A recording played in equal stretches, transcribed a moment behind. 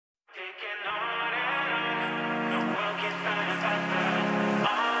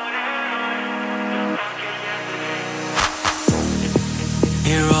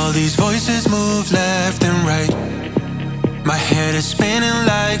All these voices move left and right. My head is spinning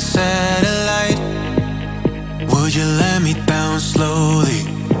like satellite. Would you let me down slowly?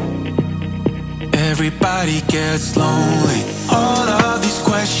 Everybody gets lonely. All of these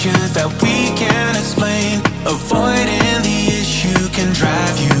questions that we can't explain. Avoiding the issue can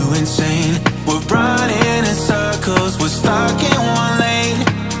drive you insane. We're running in circles, we're stuck in one lane.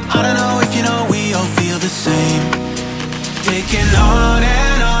 I don't know if you know, we all feel the same. Taking on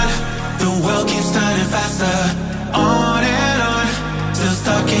and on, the world keeps turning faster. On and on, still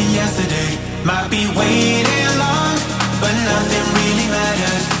stuck in yesterday. Might be waiting long, but nothing really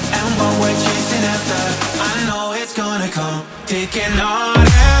matters. And what we're chasing after, I know it's gonna come. Taking on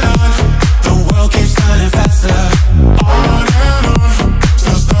and on, the world keeps turning faster. On and on,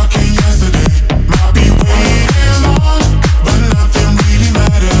 still stuck in yesterday. Might be waiting long, but nothing really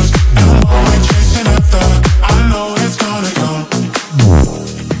matters. And what we're chasing after, I know it's gonna come.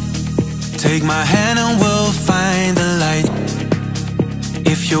 Take my hand and we'll find the light.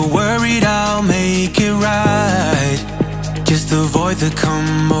 If you're worried, I'll make it right. Just avoid the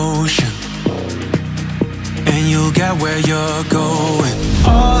commotion, and you'll get where you're going.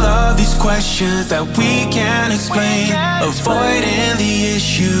 All of these questions that we can't explain. Avoiding the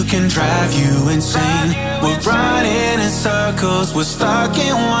issue can drive you insane. We're running in circles, we're stuck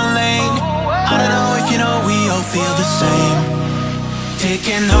in one lane. I don't know if you know, we all feel the same.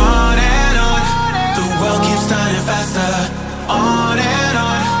 Taking on and on, the world keeps turning faster. On and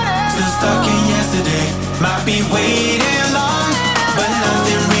on, still stuck in yesterday. Might be waiting